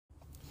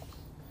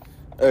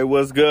Hey,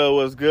 what's good?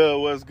 What's good?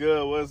 What's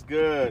good? What's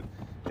good?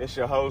 It's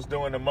your host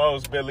doing the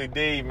most, Billy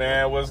D,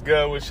 man. What's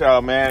good with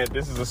y'all, man?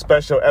 This is a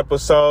special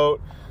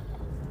episode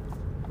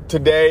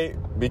today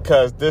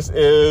because this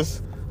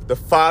is the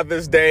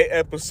Father's Day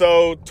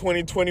episode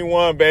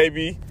 2021,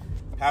 baby.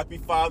 Happy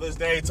Father's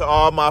Day to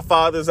all my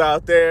fathers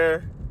out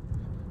there.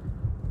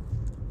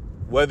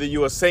 Whether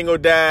you a single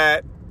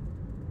dad,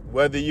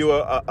 whether you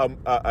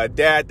a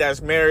dad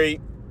that's married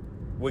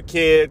with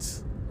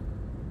kids,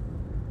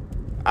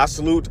 I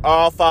salute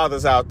all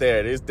fathers out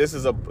there. This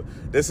is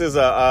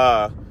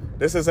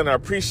an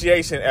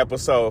appreciation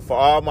episode for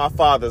all my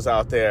fathers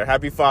out there.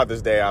 Happy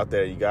Father's Day out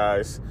there, you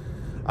guys.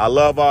 I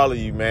love all of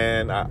you,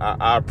 man.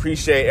 I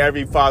appreciate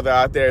every father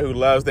out there who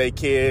loves their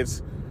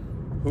kids,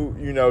 who,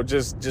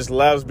 just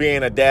loves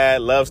being a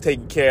dad, loves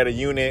taking care of the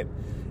unit,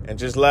 and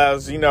just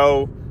loves,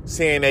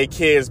 seeing their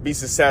kids be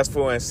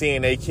successful and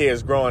seeing their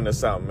kids grow into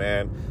something,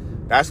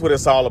 man. That's what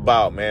it's all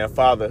about, man,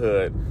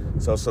 fatherhood.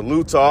 So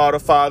salute to all the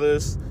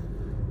fathers.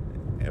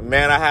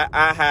 Man,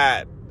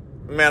 I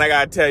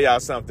gotta tell y'all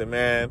something,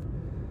 man.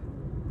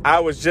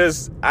 I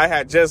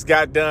had just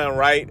got done,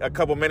 right? A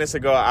couple minutes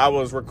ago, I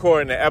was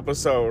recording the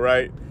episode,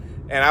 right?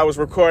 And I was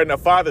recording a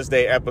Father's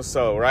Day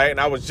episode, right? And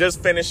I was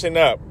just finishing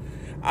up.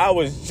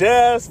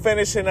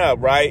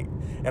 right?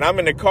 And I'm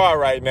in the car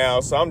right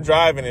now, so I'm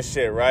driving and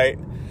shit, right?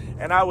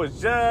 And I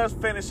was just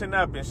finishing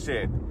up and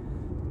shit.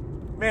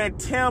 Man,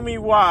 tell me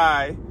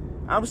why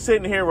I'm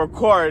sitting here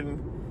recording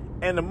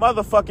and the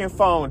motherfucking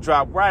phone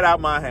dropped right out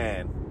my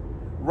hand.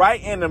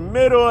 Right in the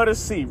middle of the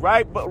seat,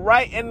 right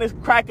in the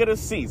crack of the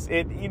seats.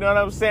 You know what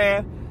I'm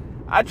saying?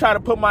 I tried to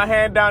put my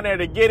hand down there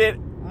to get it.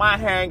 My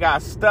hand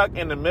got stuck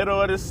in the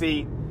middle of the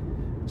seat,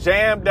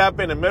 jammed up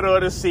in the middle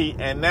of the seat,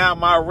 and now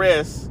my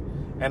wrist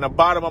and the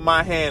bottom of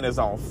my hand is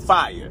on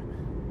fire.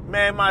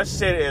 Man, my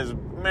shit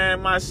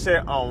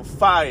on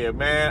fire,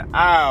 man.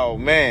 Oh,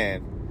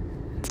 man.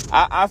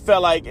 I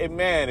felt like,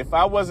 man, if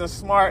I wasn't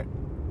smart,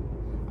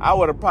 I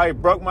would have probably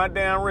broke my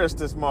damn wrist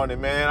this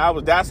morning,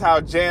 man. That's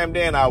how jammed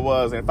in I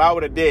was. And if I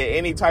would have did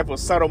any type of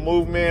subtle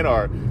movement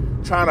or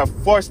trying to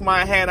force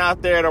my hand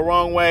out there the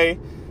wrong way,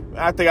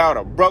 I think I would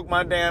have broke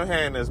my damn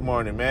hand this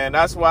morning, man.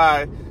 That's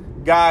why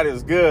God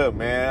is good,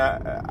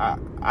 man.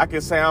 I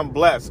can say I'm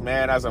blessed,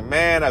 man. As a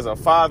man, as a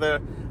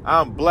father,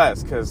 I'm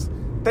blessed. Because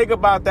think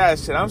about that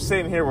shit. I'm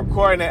sitting here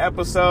recording an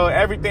episode,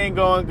 everything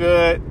going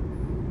good.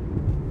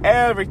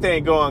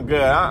 Everything going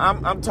good.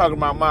 I'm talking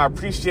about my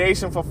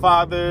appreciation for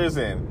fathers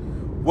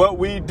and what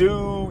we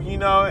do,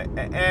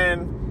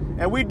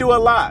 and we do a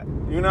lot.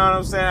 You know what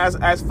I'm saying?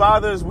 As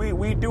fathers,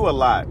 we do a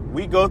lot.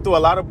 We go through a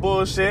lot of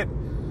bullshit,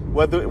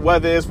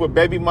 whether it's with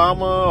baby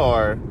mama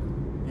or,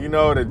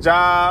 the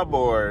job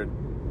or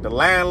the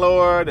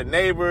landlord, the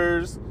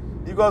neighbors.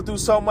 You go through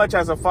so much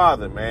as a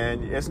father,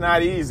 man. It's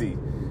not easy.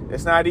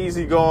 It's not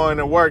easy going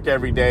to work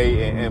every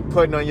day and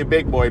putting on your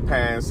big boy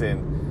pants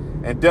and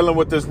dealing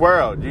with this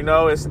world.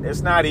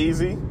 It's not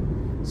easy.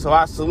 So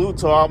I salute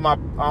to all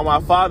my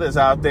fathers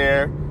out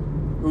there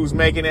who's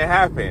making it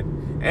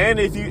happen. And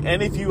if you're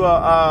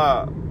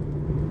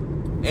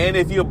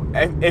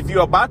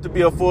about to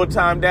be a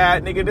full-time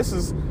dad, nigga, this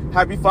is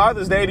Happy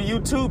Father's Day to you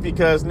too,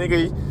 because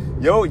nigga,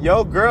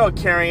 your girl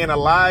carrying a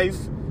live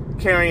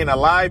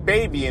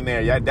baby in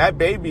there. Yeah, that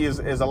baby is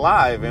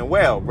alive and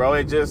well, bro.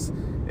 It's just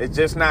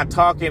not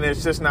talking,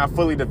 it's just not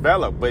fully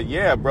developed. But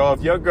yeah, bro,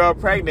 if your girl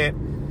pregnant,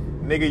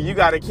 nigga, you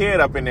got a kid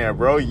up in there,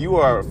 bro. You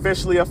are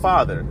officially a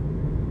father.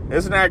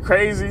 Isn't that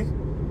crazy?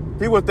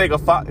 People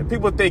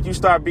think you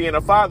start being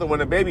a father when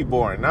the baby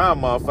born. Nah,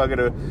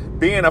 motherfucker.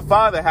 Being a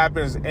father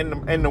happens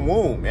in the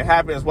womb. It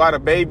happens while the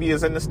baby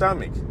is in the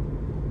stomach.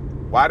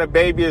 While the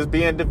baby is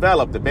being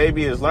developed. The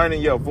baby is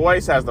learning your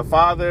voice as the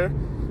father,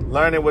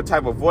 learning what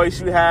type of voice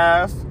you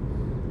have,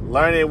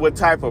 learning what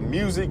type of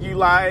music you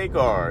like,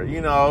 or,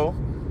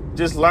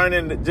 just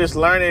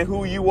learning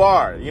who you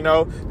are.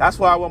 That's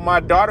why when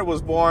my daughter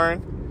was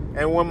born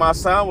and when my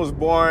son was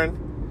born,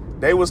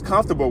 they was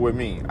comfortable with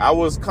me. I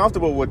was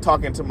comfortable with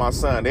talking to my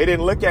son. They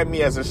didn't look at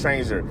me as a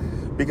stranger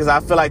because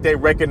I feel like they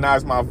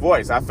recognize my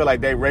voice. I feel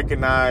like they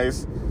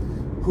recognize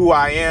who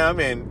I am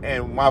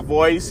and my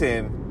voice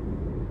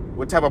and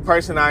what type of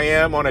person I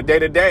am on a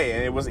day-to-day.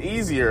 And it was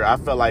easier, I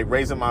felt like,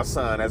 raising my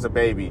son as a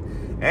baby.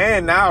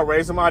 And now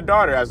raising my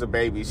daughter as a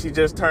baby. She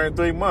just turned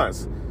 3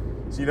 months.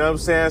 You know what I'm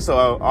saying?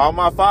 So all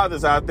my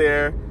fathers out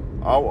there,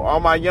 all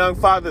my young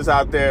fathers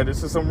out there,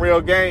 this is some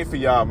real game for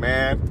y'all,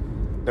 man.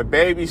 The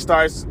baby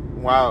starts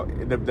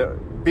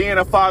being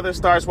a father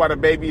starts while the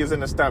baby is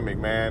in the stomach,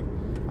 man.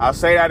 I'll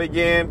say that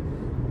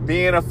again.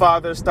 Being a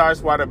father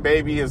starts while the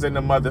baby is in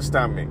the mother's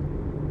stomach.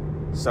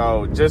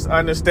 So just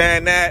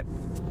understand that,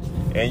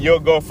 and you'll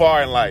go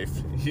far in life.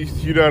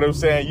 You know what I'm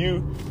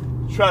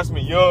saying? Trust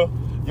me, your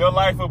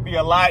life will be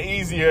a lot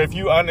easier if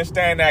you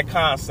understand that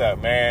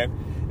concept, man.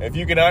 If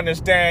you can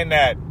understand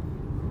that,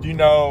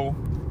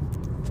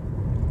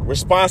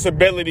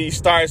 responsibility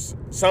starts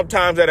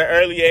sometimes at an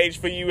early age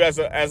for you as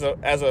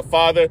a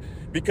father,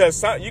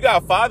 because you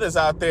got fathers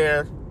out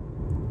there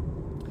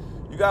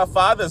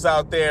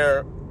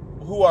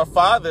who are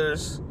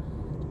fathers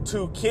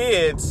to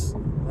kids,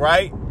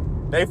 right?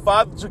 They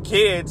father to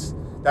kids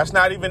that's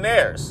not even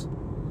theirs.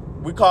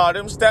 We call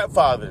them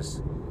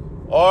stepfathers,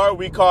 or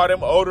we call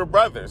them older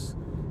brothers.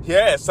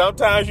 Yeah,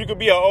 sometimes you could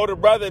be an older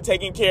brother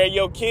taking care of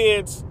your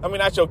kids. I mean,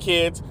 not your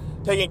kids,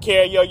 taking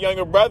care of your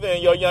younger brother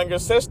and your younger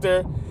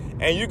sister.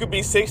 And you could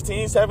be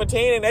 16,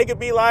 17, and they could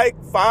be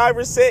like 5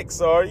 or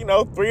 6 or,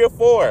 3 or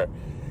 4.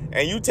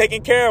 And you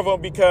taking care of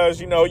them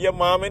because, your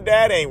mom and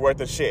dad ain't worth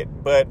a shit.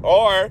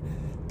 Or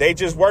they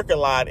just work a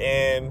lot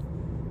and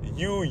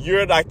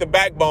you're like the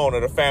backbone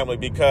of the family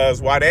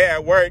because while they're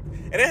at work,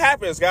 and it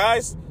happens,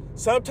 guys.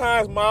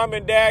 Sometimes mom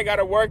and dad got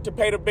to work to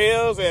pay the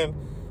bills, and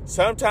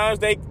sometimes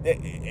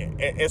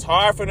it's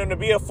hard for them to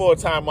be a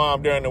full-time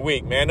mom during the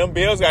week, man. Them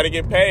bills got to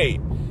get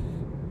paid.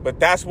 But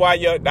that's why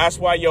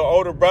your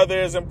older brother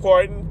is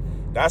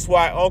important. That's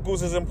why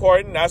uncles is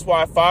important. That's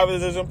why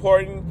fathers is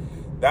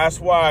important. That's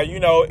why,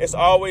 it's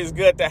always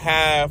good to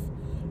have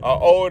an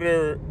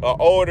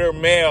older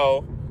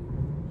male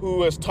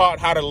who is taught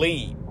how to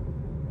lead.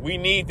 We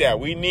need that.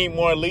 We need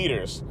more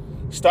leaders.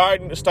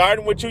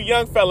 Starting with you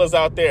young fellas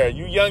out there,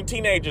 you young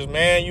teenagers,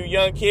 man, you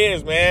young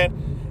kids,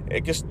 man.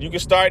 You can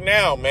start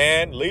now,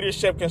 man.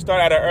 Leadership can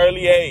start at an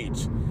early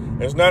age.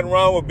 There's nothing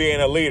wrong with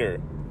being a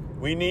leader.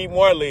 We need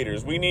more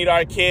leaders. We need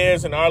our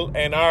kids and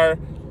our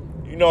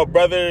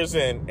brothers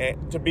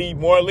and to be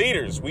more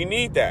leaders. We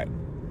need that.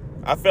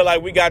 I feel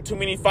like we got too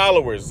many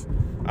followers.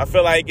 I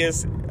feel like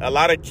it's a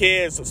lot of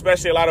kids,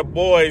 especially a lot of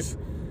boys,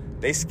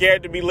 they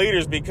scared to be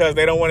leaders because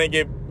they don't want to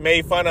get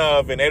made fun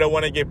of and they don't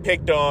want to get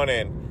picked on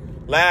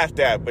and laughed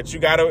at. But you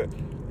gotta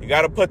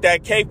put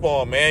that cape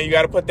on, man. You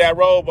gotta put that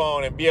robe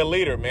on and be a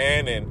leader,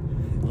 man,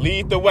 and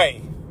lead the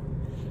way.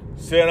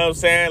 See what I'm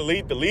saying?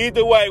 Lead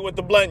the way with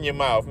the blunt in your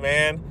mouth,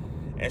 man.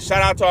 And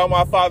shout out to all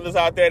my fathers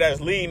out there that's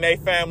leading their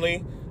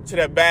family to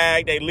the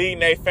bag. They leading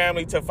their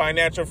family to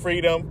financial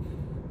freedom.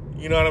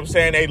 You know what I'm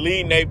saying? They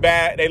leading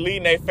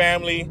their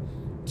family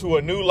to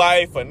a new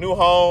life, a new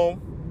home,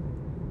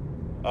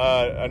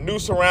 a new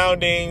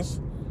surroundings,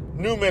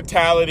 new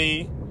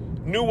mentality,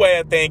 new way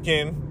of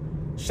thinking.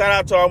 Shout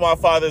out to all my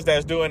fathers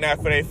that's doing that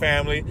for their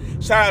family.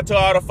 Shout out to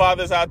all the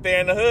fathers out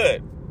there in the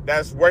hood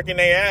that's working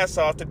their ass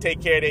off to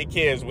take care of their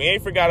kids. We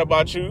ain't forgot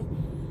about you.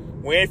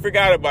 We ain't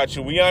forgot about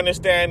you. We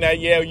understand that,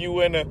 yeah,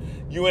 you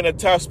in a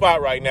tough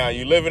spot right now.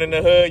 You living in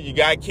the hood, you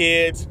got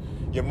kids,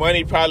 your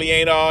money probably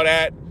ain't all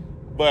that.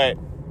 But,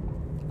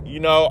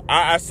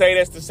 I say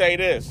this to say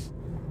this.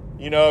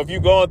 If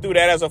you're going through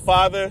that as a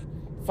father,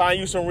 find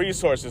you some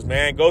resources,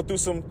 man. Go through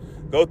some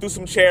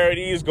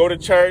charities, go to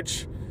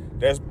church.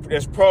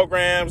 There's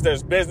programs,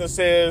 there's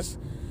businesses,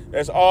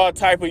 there's all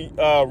type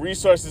of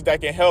resources that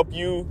can help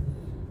you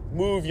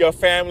move your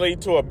family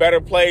to a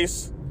better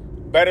place,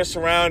 better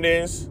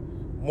surroundings,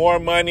 more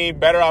money,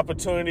 better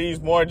opportunities,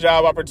 more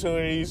job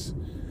opportunities.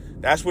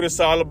 That's what it's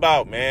all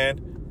about,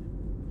 man.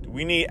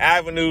 We need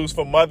avenues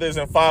for mothers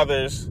and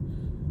fathers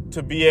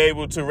to be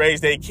able to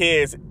raise their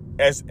kids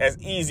as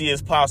easy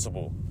as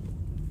possible.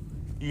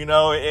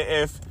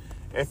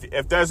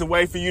 If there's a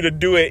way for you to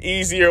do it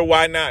easier,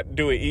 why not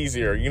do it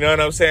easier? You know what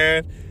I'm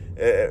saying?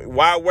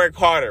 Why work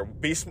harder?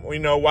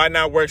 Why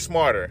not work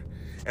smarter?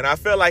 And I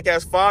feel like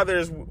as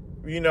fathers,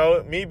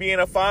 me being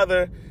a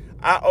father,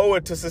 I owe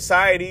it to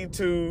society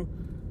to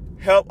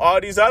help all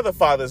these other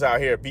fathers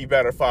out here be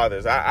better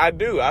fathers. I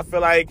do. I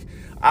feel like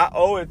I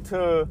owe it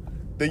to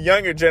the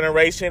younger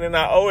generation, and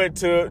I owe it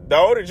to the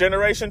older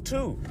generation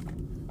too,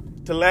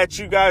 to let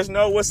you guys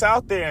know what's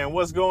out there and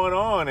what's going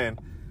on and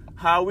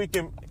how we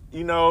can,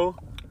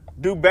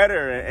 do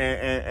better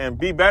and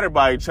be better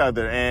by each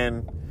other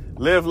and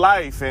live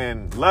life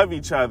and love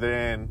each other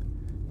and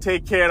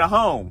take care of the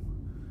home.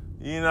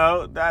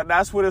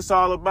 That's what it's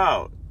all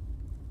about.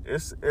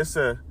 It's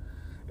a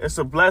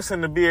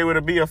blessing to be able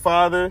to be a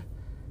father.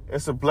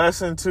 It's a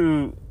blessing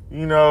to,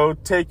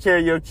 take care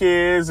of your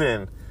kids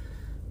and,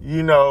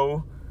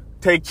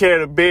 take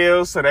care of the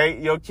bills so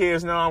your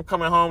kids know I'm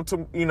coming home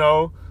to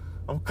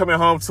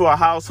a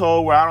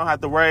household where I don't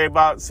have to worry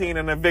about seeing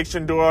an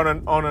eviction door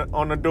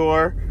on the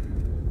door.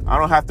 I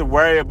don't have to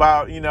worry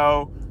about,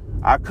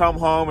 I come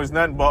home, it's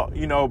nothing but,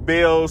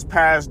 bills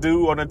past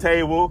due on the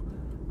table.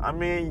 I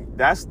mean,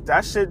 that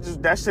shit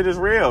is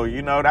real.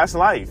 That's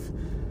life.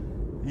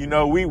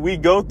 We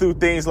go through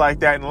things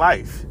like that in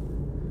life.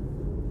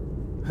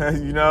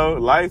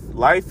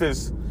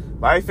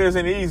 Life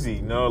isn't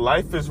easy.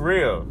 Life is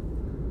real.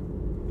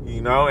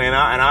 And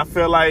I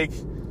feel like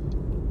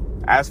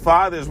as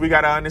fathers, we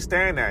got to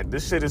understand that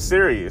this shit is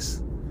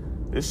serious.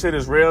 This shit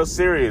is real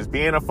serious.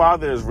 Being a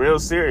father is real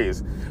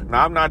serious.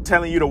 Now, I'm not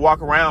telling you to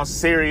walk around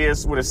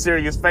serious with a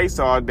serious face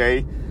all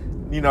day,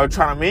 trying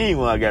to mean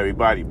like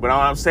everybody. But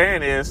all I'm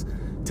saying is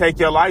take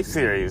your life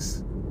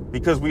serious,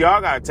 because we all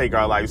got to take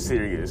our life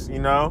serious,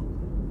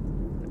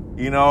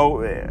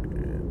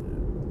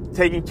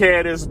 taking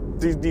care of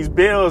these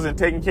bills and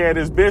taking care of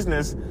this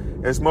business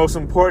is most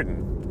important.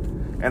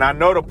 And I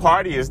know the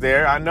party is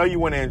there. I know you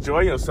want to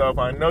enjoy yourself.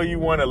 I know you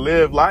want to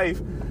live life.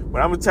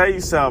 But I'm going to tell you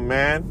something,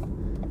 man.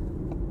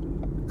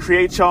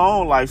 Create your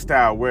own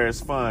lifestyle where it's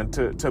fun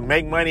to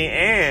make money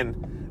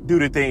and do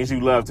the things you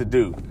love to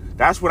do.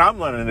 That's what I'm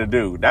learning to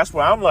do. That's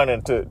what I'm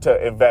learning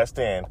to invest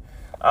in.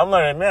 I'm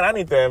learning, man, I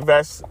need to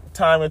invest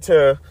time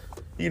into,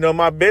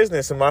 my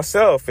business and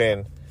myself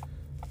and,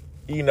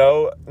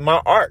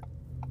 my art.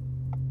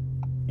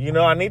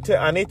 I need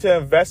to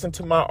invest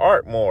into my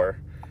art more.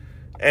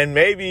 And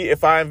maybe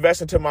if I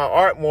invest into my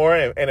art more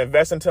and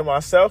invest into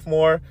myself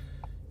more,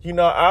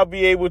 I'll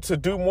be able to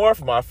do more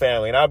for my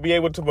family and I'll be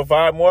able to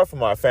provide more for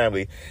my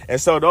family. And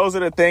so those are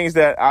the things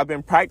that I've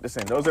been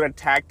practicing. Those are the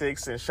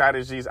tactics and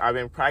strategies I've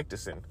been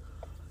practicing.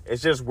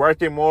 It's just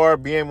working more,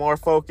 being more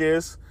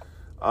focused,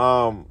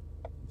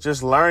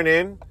 just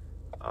learning.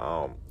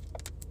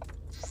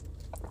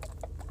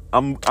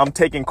 I'm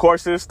taking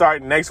courses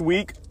starting next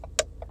week.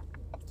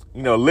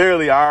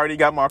 Literally I already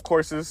got my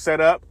courses set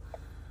up,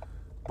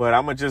 but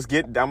I'm gonna just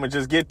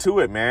get to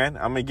it, man.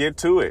 I'm gonna get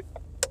to it.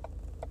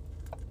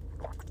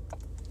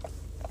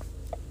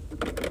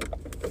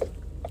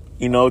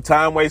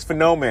 Time waits for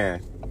no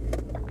man.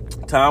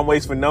 Time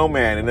waits for no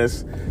man. And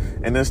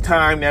it's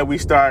time that we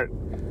start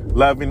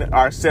loving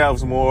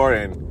ourselves more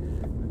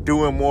and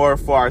doing more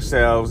for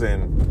ourselves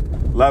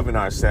and loving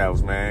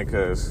ourselves, man,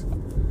 because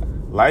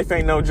life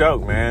ain't no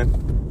joke, man.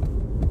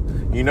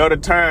 The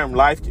term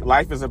life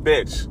is a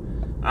bitch.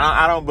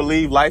 I don't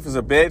believe life is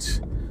a bitch,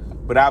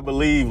 but I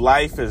believe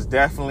life is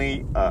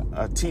definitely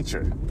a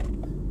teacher.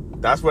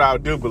 That's what I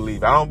do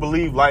believe. I don't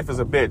believe life is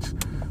a bitch,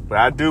 but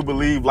I do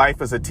believe life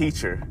is a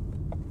teacher.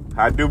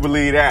 I do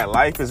believe that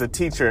life is a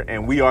teacher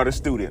and we are the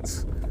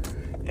students.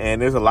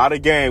 And there's a lot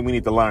of game we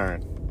need to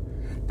learn.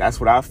 That's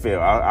what I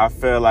feel. I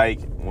feel like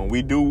when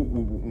we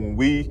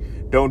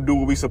don't do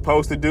what we're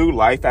supposed to do,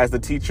 life as the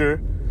teacher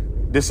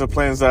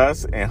disciplines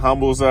us and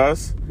humbles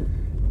us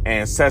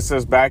and sets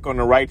us back on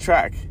the right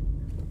track.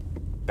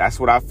 That's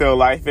what I feel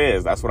life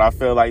is. That's what I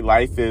feel like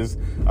life is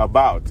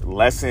about.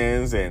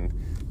 Lessons and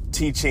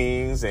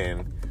teachings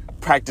and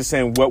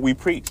practicing what we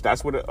preach.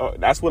 That's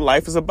what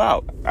life is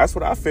about. That's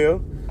what I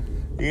feel.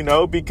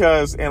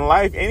 Because in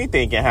life,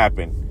 anything can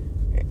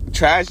happen.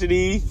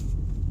 Tragedy,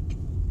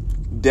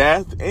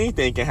 death,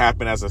 anything can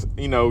happen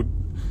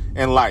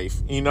in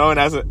life, and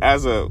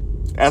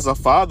as a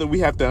father, we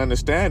have to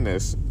understand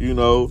this. We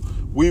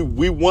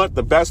want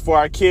the best for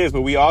our kids,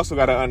 but we also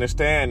got to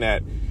understand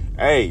that,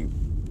 hey,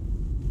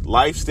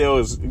 life still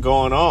is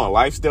going on.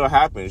 Life still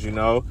happens,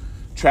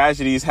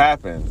 tragedies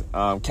happen,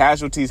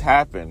 casualties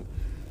happen.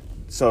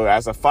 So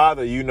as a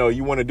father, you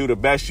want to do the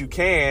best you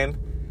can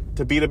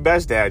to be the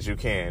best dad you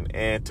can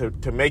and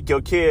to make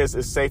your kids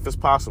as safe as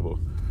possible.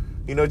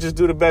 Just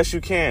do the best you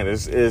can.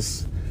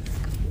 It's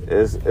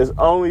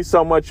only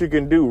so much you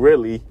can do,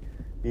 really.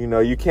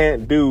 You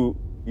can't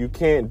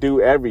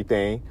do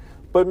everything,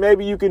 but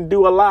maybe you can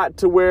do a lot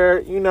to where,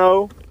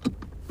 you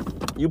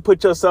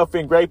put yourself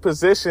in great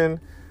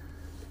position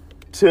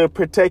to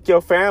protect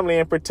your family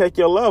and protect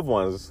your loved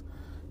ones.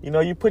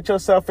 You put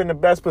yourself in the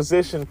best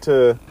position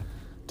to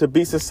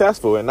be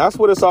successful. And that's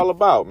what it's all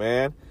about,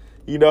 man.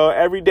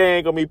 Every day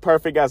ain't gonna be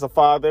perfect as a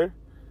father.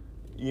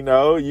 You're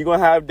gonna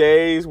have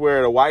days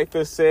where the wife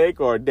is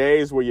sick, or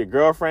days where your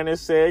girlfriend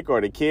is sick,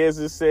 or the kids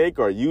is sick,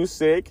 or you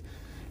sick.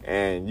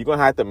 And you're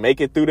gonna have to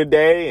make it through the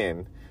day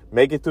and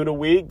make it through the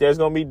week. There's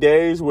gonna be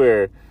days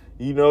where,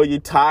 you're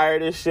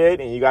tired as shit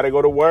and you gotta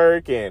go to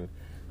work and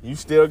you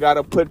still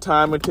gotta put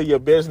time into your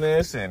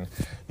business and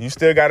you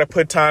still gotta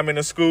put time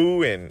into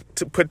school and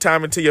to put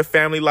time into your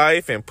family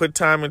life and put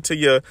time into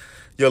your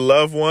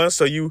loved ones.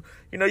 So you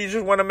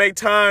just want to make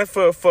time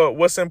for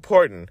what's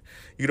important.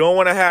 You don't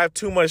want to have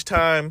too much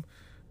time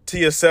to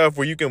yourself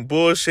where you can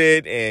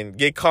bullshit and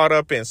get caught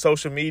up in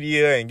social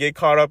media and get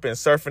caught up in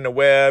surfing the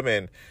web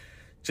and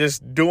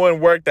just doing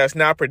work that's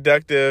not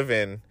productive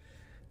and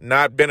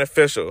not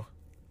beneficial.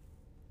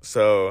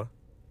 So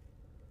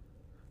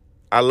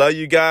I love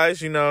you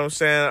guys. You know what I'm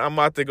saying? I'm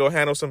about to go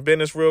handle some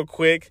business real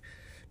quick.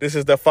 This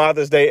is the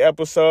Father's Day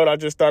episode. I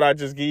just thought I'd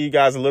just give you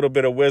guys a little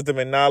bit of wisdom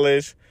and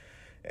knowledge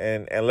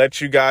and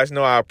let you guys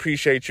know I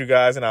appreciate you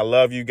guys and I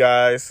love you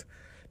guys.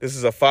 This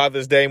is a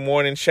Father's Day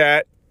morning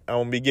chat. I'm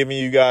going to be giving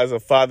you guys a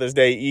Father's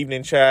Day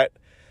evening chat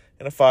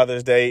and a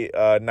Father's Day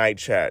night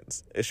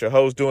chat. It's your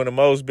host doing the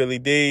most, Billy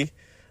D.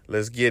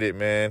 Let's get it,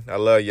 man. I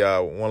love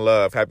y'all. One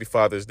love. Happy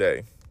Father's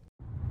Day.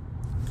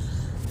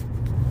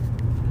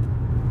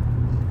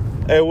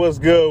 Hey, what's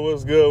good,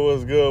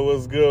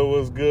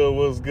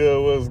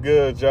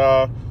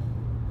 y'all?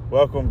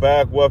 Welcome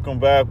back,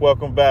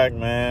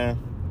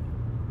 man.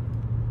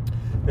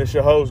 It's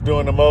your host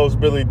doing the most,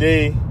 Billy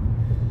D.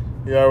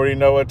 You already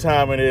know what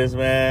time it is,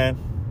 man.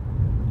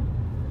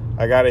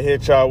 I gotta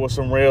hit y'all with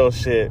some real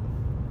shit.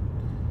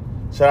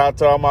 Shout out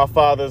to all my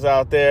fathers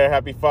out there.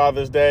 Happy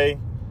Father's Day.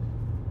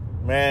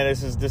 Man,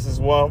 this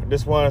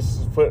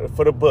one's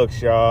for the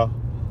books, y'all.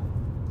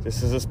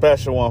 This is a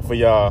special one for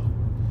y'all.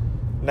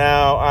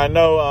 Now, I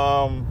know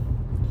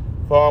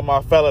for all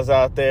my fellas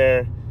out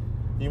there,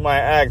 you might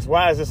ask,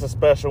 why is this a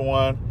special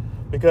one?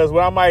 Because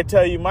what I might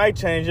tell you might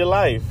change your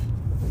life.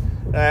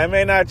 Now, it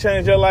may not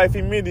change your life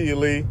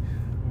immediately,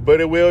 but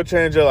it will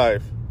change your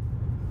life.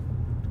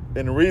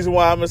 And the reason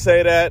why I'm going to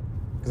say that,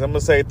 because I'm going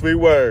to say 3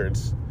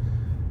 words.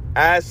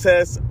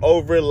 Assets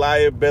over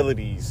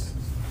liabilities.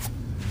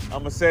 I'm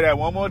going to say that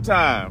one more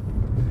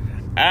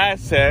time.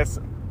 Assets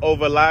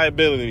over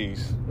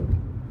liabilities.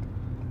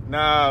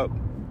 Now,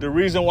 the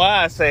reason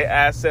why I say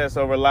assets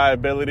over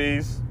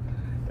liabilities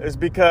is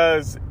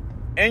because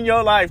in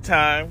your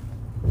lifetime,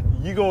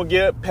 you're going to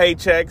get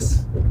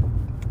paychecks,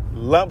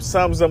 lump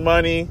sums of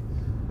money.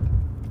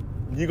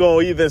 You're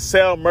going to either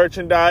sell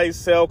merchandise,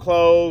 sell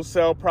clothes,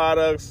 sell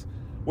products,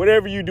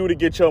 whatever you do to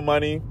get your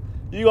money,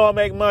 you're going to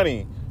make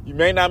money. You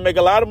may not make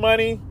a lot of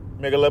money.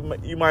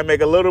 You might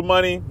make a little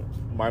money.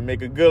 You might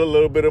make a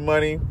little bit of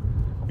money.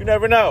 You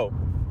never know.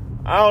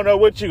 I don't know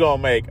what you're going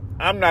to make.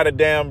 I'm not a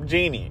damn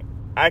genie.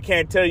 I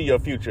can't tell you your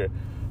future.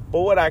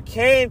 But what I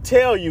can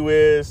tell you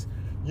is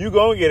you're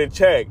going to get a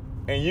check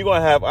and you're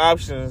going to have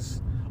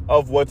options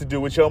of what to do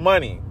with your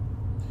money.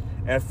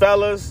 And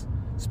fellas,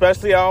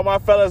 especially all my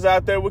fellas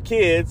out there with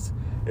kids,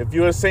 if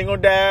you're a single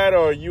dad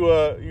or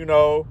you're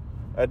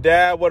a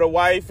dad with a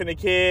wife and a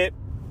kid,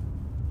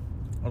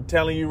 I'm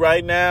telling you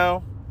right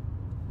now,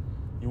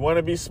 you want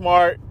to be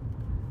smart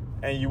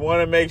and you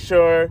want to make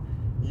sure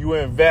you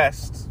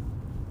invest.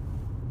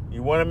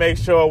 You want to make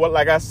sure,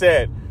 like I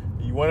said,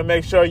 you want to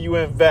make sure you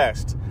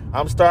invest.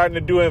 I'm starting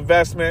to do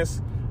investments.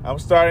 I'm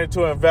starting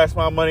to invest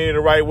my money the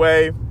right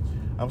way.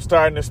 I'm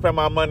starting to spend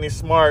my money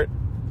smart.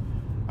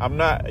 I'm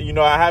not,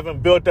 I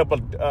haven't built up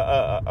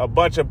a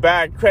bunch of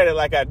bad credit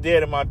like I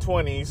did in my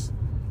 20s.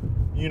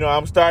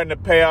 I'm starting to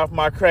pay off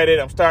my credit.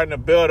 I'm starting to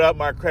build up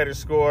my credit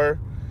score.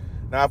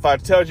 Now, if I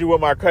told you what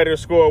my credit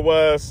score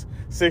was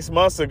 6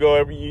 months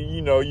ago,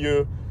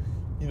 you'll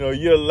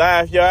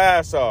laugh your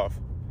ass off.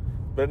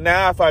 But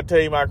now if I tell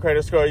you my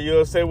credit score,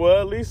 you'll say,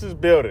 well, at least it's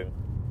building.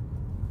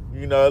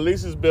 At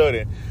least it's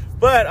building.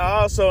 But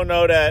I also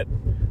know that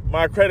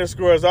my credit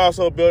score is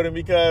also building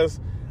because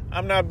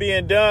I'm not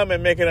being dumb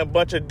and making a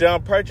bunch of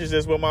dumb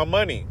purchases with my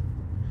money.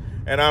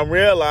 And I'm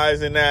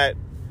realizing that,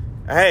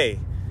 hey,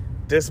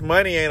 this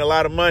money ain't a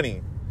lot of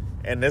money.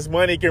 And this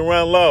money can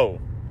run low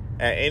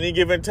at any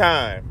given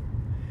time.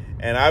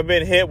 And I've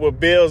been hit with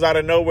bills out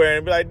of nowhere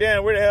and be like,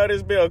 damn, where the hell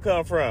this bill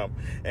come from?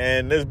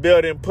 And this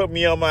bill didn't put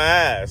me on my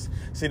ass.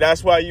 See,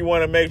 that's why you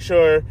want to make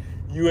sure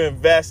you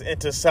invest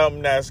into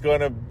something that's going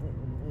to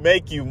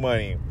make you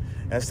money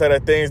instead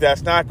of things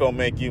that's not going to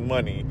make you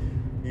money.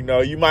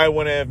 You might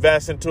want to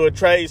invest into a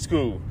trade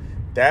school.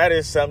 That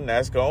is something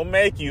that's going to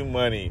make you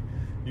money.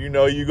 You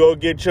go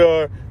get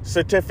your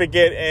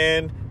certificate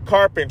in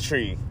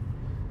carpentry,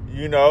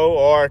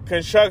 or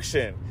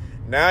construction.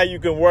 Now you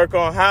can work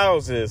on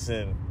houses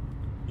and,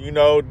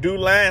 do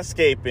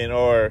landscaping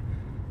or,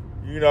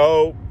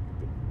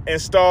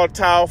 install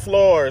tile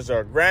floors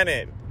or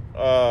granite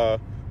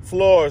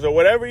floors or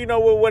whatever,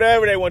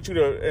 whatever they want you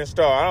to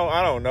install.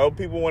 I don't know.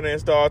 People want to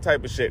install all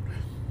type of shit.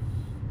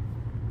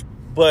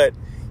 But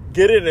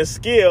getting a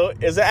skill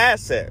is an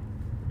asset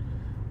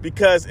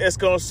because it's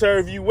going to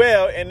serve you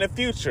well in the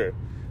future.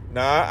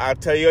 Now, I'll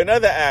tell you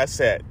another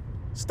asset.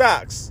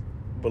 Stocks.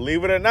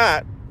 Believe it or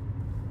not,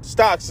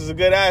 stocks is a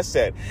good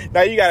asset.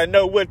 Now, you got to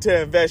know what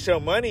to invest your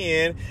money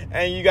in,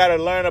 and you got to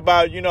learn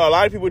about, a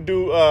lot of people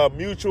do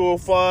mutual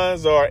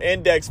funds or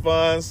index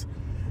funds.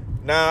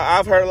 Now,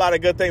 I've heard a lot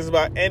of good things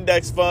about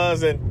index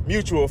funds and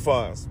mutual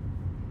funds.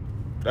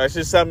 That's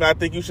just something I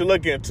think you should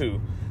look into.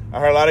 I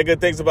heard a lot of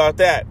good things about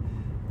that.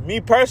 Me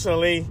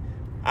personally,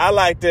 I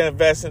like to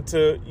invest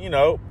into,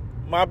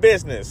 my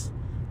business,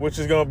 which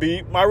is going to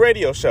be my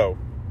radio show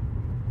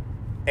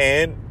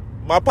and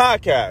my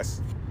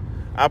podcast.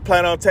 I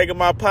plan on taking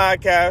my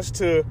podcast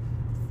to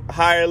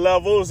higher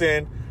levels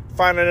and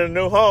finding a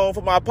new home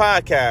for my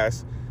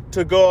podcast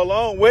to go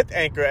along with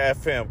Anchor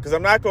FM. Because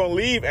I'm not going to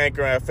leave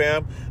Anchor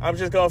FM. I'm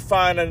just going to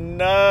find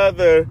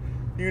another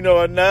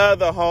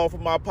home for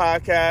my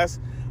podcast,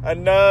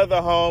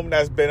 another home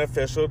that's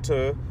beneficial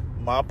to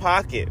my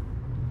pocket.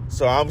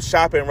 So I'm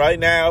shopping right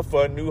now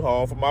for a new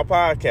home for my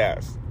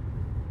podcast.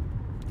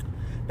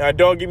 Now,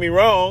 don't get me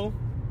wrong.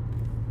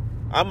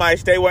 I might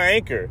stay with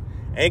Anchor.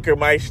 Anchor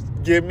might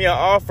give me an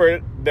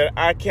offer that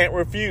I can't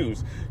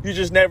refuse. You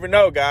just never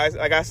know, guys.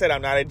 Like I said,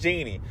 I'm not a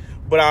genie.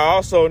 But I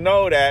also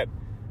know that,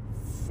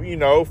 for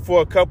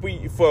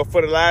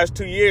the last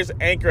 2 years,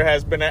 Anchor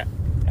has been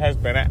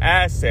an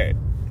asset.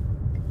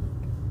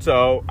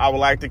 So I would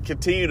like to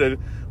continue to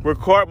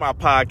record my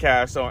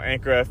podcast on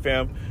Anchor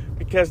FM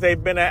because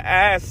they've been an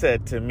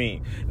asset to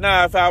me.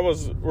 Now, if I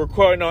was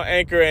recording on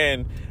Anchor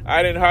and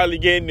I didn't hardly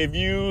get any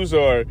views,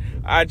 or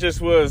I just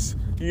was,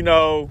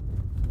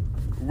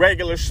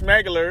 regular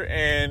schmegular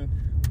and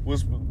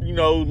was,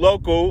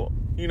 local,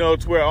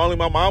 to where only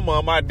my mama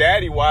and my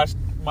daddy watched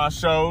my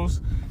shows,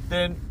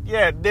 then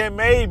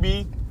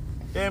maybe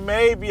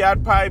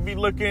I'd probably be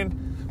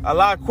looking a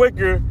lot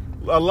quicker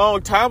a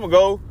long time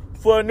ago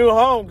for a new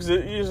home, because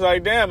it's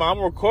like, damn, I'm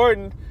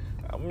recording,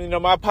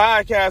 my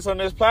podcast on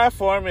this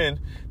platform and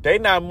they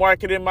not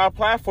marketing my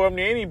platform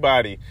to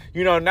anybody.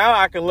 Now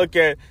I can look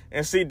at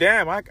and see,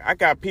 damn, I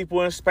got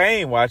people in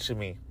Spain watching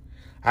me.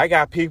 I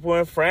got people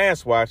in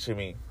France watching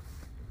me.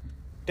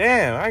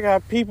 Damn, I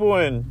got people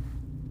in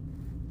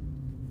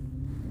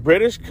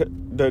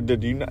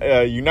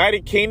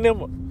United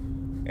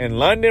Kingdom and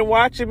London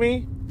watching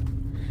me.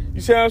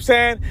 You see what I'm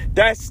saying?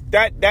 That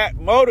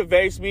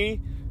motivates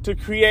me to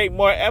create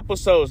more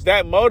episodes.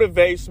 That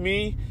motivates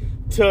me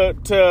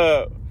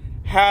to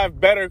have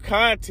better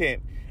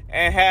content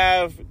and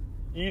have,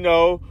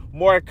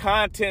 more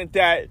content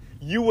that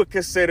you would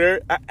consider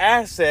an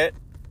asset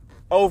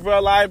over a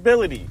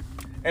liability.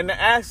 And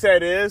the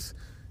asset is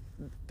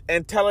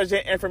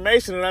intelligent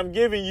information that I'm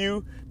giving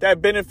you that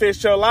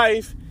benefits your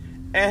life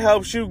and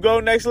helps you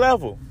go next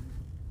level.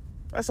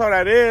 That's all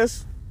that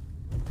is.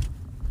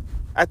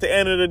 At the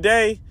end of the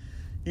day,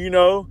 you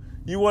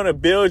want to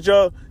build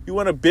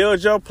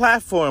your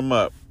platform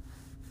up.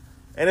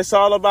 And it's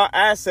all about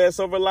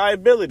assets over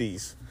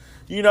liabilities.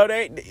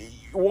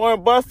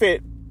 Warren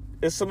Buffett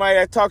is somebody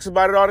that talks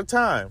about it all the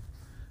time.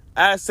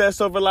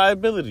 Assets over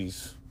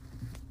liabilities.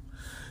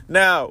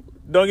 Now,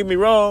 don't get me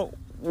wrong,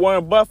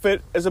 Warren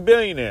Buffett is a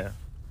billionaire.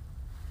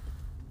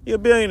 He's a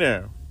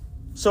billionaire.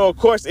 So, of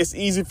course, it's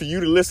easy for you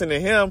to listen to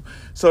him.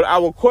 So,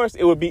 of course,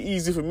 it would be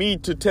easy for me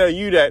to tell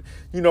you that,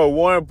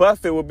 Warren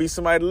Buffett would be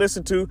somebody to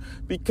listen to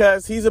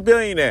because he's a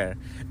billionaire.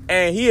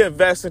 And he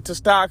invests into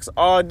stocks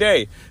all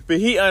day. But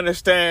he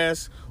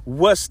understands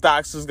what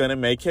stocks is going to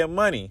make him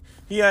money.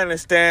 He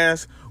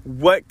understands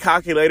what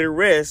calculated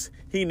risk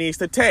he needs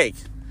to take.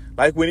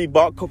 Like when he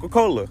bought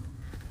Coca-Cola.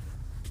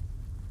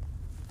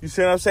 You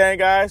see what I'm saying,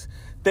 guys?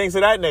 Things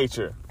of that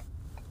nature.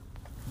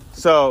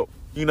 So,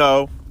 you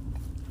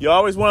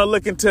always want to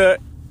look into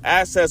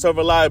assets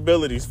over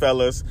liabilities,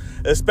 fellas.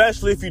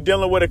 Especially if you're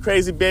dealing with a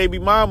crazy baby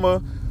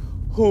mama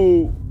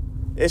who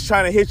is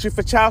trying to hit you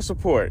for child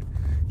support.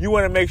 You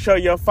want to make sure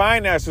your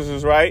finances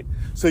is right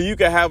so you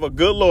can have a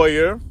good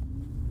lawyer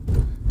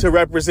to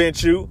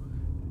represent you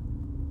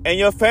and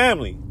your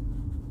family.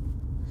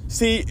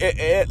 See,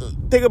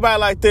 think about it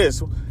like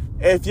this.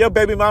 If your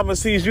baby mama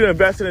sees you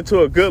investing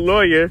into a good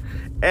lawyer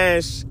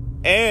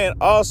and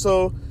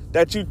also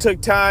that you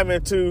took time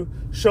into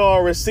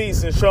showing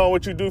receipts and showing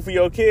what you do for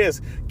your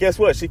kids, guess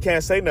what? She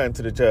can't say nothing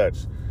to the judge.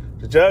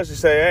 The judge will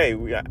say,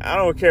 hey, I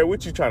don't care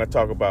what you're trying to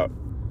talk about.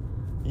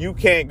 You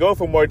can't go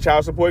for more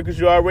child support because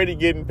you're already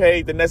getting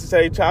paid the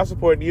necessary child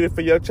support needed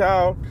for your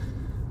child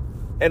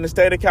in the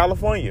state of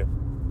California.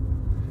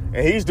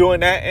 And he's doing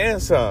that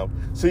and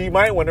some. So you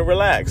might want to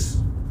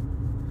relax.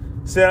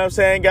 See what I'm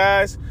saying,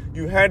 guys?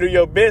 You handle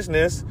your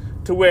business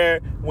to where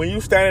when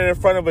you standing in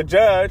front of a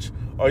judge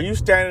or you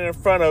standing in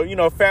front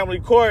of, family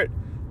court,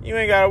 you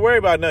ain't got to worry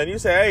about nothing. You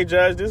say, hey,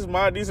 judge, these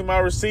are my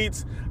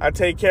receipts. I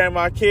take care of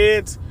my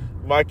kids.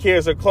 My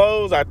kids are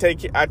clothes. I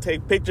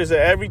take pictures of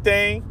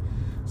everything.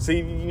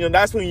 See,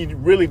 that's when you're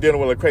really dealing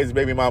with a crazy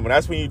baby mama.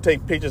 That's when you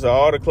take pictures of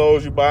all the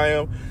clothes you buy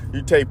them.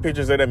 You take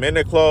pictures of them in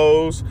the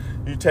clothes.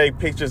 You take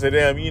pictures of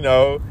them,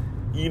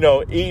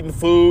 eating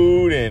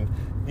food and,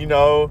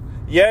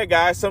 yeah,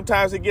 guys,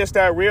 sometimes it gets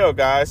that real,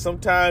 guys.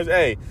 Sometimes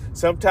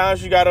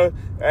you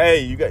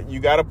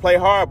gotta play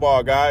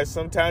hardball, guys.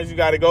 Sometimes you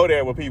gotta go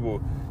there with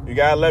people. You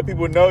gotta let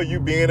people know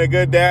you being a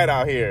good dad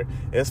out here.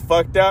 It's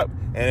fucked up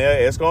and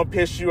it's gonna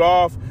piss you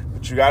off,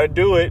 but you gotta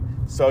do it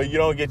so you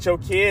don't get your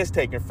kids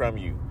taken from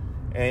you.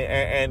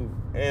 And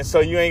so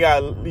you ain't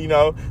got,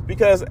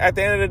 because at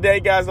the end of the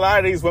day, guys, a lot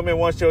of these women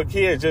want your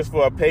kids just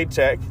for a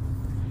paycheck.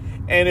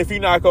 And if you're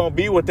not going to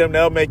be with them,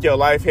 they'll make your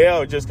life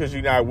hell just because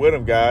you're not with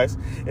them, guys.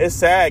 It's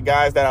sad,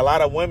 guys, that a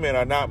lot of women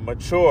are not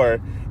mature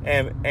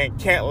and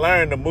can't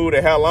learn to move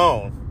the hell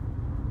on.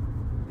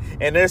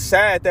 And it's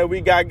sad that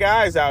we got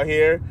guys out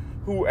here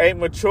who ain't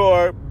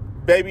mature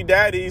baby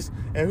daddies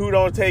and who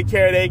don't take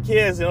care of their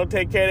kids and don't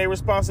take care of their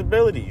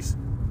responsibilities.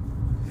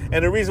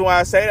 And the reason why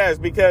I say that is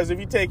because if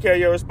you take care of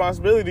your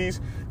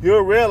responsibilities,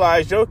 you'll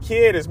realize your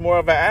kid is more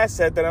of an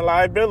asset than a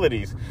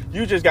liability.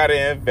 You just got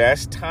to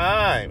invest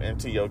time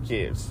into your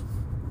kids.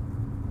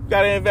 You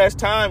got to invest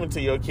time into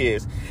your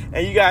kids.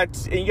 And you got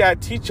to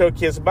teach your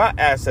kids about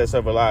assets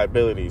over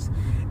liabilities.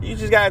 You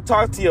just got to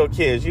talk to your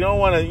kids. You don't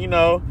want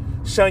to,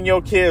 shun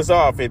your kids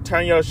off and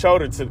turn your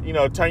shoulder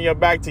to, turn your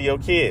back to your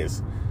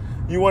kids.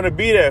 You want to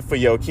be there for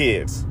your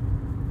kids.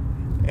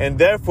 And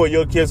therefore,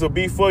 your kids will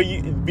be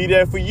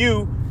there for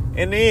you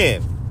in the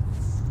end.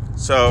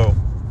 So,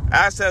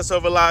 assets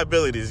over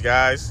liabilities,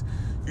 guys.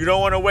 You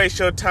don't want to waste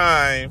your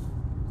time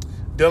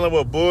dealing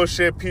with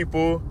bullshit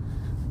people,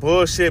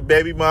 bullshit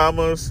baby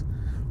mamas,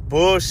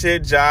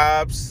 bullshit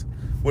jobs,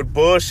 with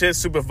bullshit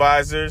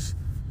supervisors.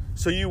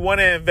 So you want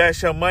to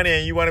invest your money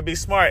and you want to be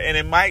smart. And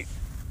it might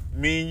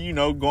mean,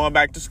 going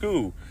back to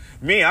school.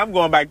 I'm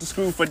going back to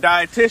school for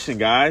dietitian,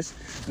 guys.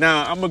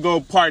 Now, I'm going to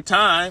go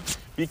part-time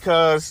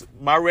because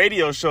my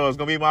radio show is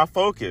going to be my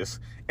focus.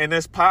 And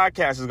this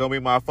podcast is going to be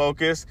my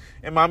focus.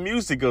 And my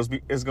music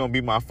is going to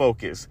be my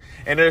focus.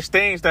 And there's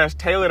things that's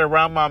tailored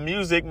around my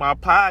music, my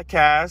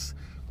podcast,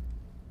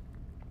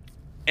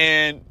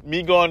 and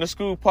me going to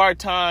school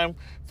part-time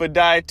for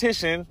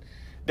dietitian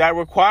that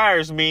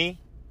requires me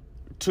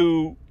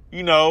to,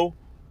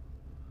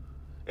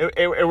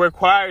 it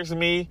requires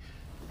me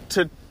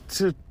to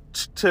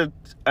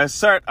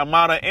assert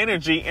amount of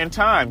energy and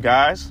time,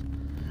 guys.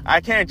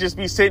 I can't just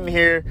be sitting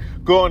here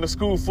going to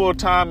school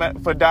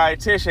full-time for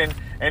dietitian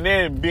and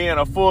then being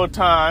a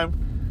full-time,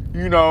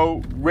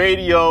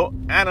 radio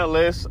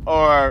analyst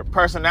or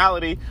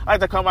personality. I like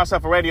to call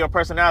myself a radio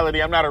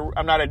personality. I'm not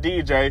a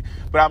DJ,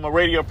 but I'm a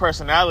radio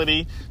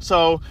personality.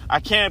 So I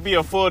can't be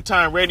a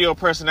full-time radio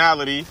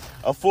personality,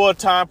 a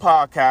full-time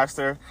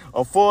podcaster,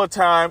 a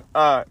full-time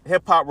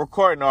hip-hop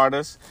recording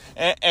artist,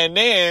 and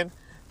then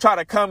try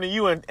to come to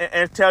you and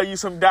tell you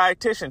some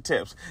dietitian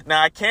tips.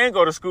 Now, I can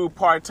go to school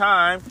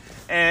part-time,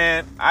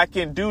 and I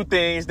can do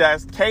things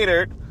that's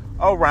catered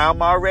around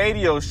my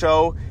radio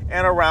show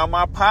and around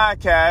my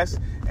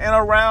podcast and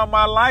around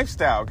my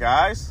lifestyle,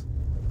 guys.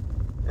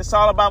 It's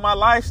all about my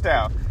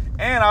lifestyle.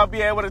 And I'll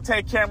be able to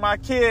take care of my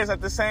kids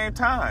at the same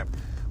time.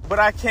 But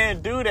I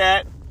can't do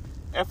that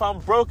if I'm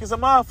broke as a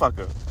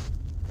motherfucker.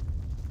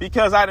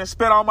 Because I done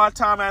spent all my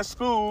time at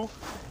school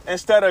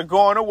instead of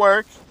going to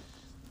work,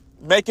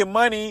 making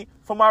money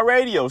for my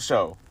radio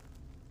show.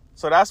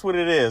 So that's what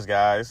it is,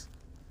 guys.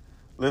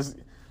 This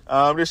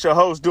your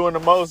host doing the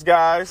most,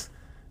 guys.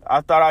 I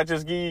thought I'd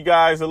just give you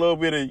guys a little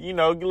bit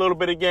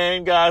of,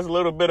 game, guys, a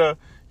little bit of,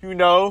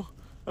 a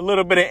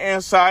little bit of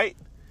insight.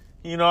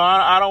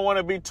 I don't want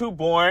to be too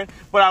boring,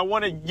 but I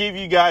want to give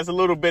you guys a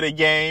little bit of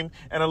game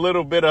and a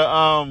little bit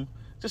of,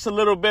 just a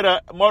little bit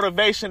of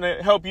motivation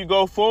to help you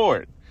go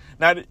forward.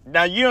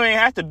 Now you ain't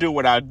have to do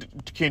what I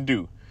can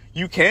do.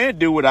 You can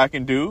do what I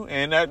can do,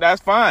 and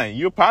that's fine.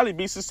 You'll probably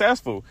be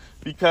successful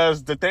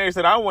because the things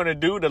that I want to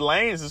do, the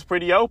lanes is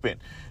pretty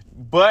open.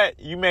 But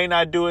you may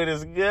not do it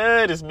as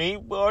good as me,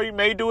 or you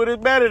may do it as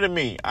better than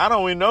me. I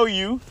don't even know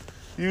you,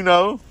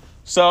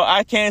 So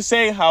I can't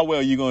say how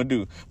well you're going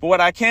to do. But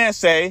what I can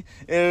say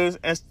is,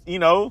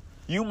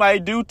 you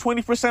might do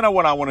 20% of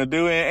what I want to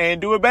do and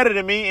do it better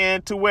than me,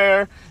 and to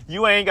where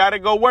you ain't got to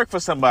go work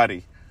for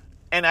somebody.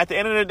 And at the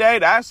end of the day,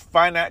 that's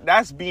fine.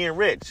 That's being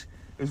rich.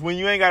 Is when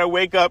you ain't got to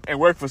wake up and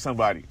work for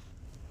somebody.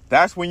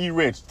 That's when you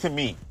rich, to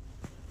me.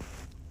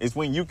 It's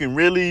when you can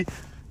really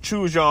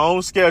choose your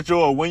own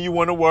schedule of when you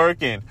want to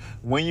work and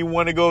when you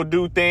want to go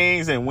do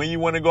things and when you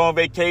want to go on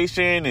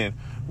vacation and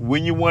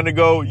when you want to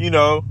go,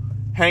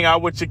 hang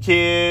out with your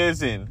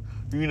kids and,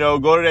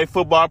 go to their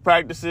football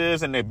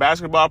practices and their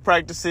basketball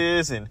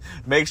practices and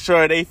make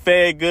sure they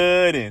fed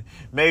good and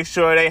make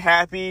sure they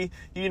happy.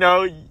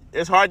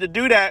 It's hard to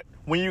do that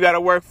when you got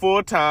to work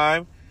full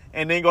time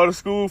and then go to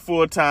school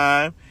full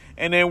time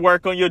and then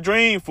work on your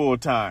dream full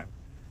time.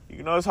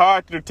 It's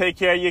hard to take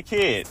care of your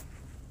kid.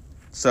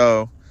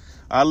 So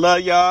I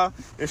love y'all.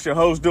 It's your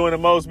host doing the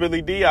most,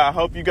 Billy D. I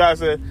hope you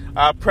guys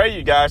I pray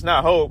you guys,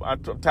 not hope.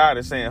 I'm tired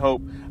of saying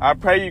hope. I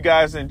pray you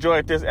guys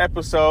enjoyed this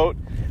episode,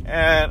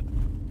 and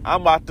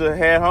I'm about to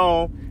head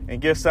home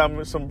and get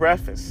some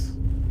breakfast.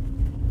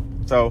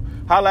 So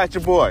holla at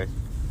your boy.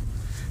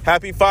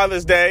 Happy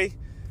Father's Day.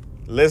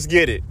 Let's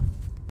get it.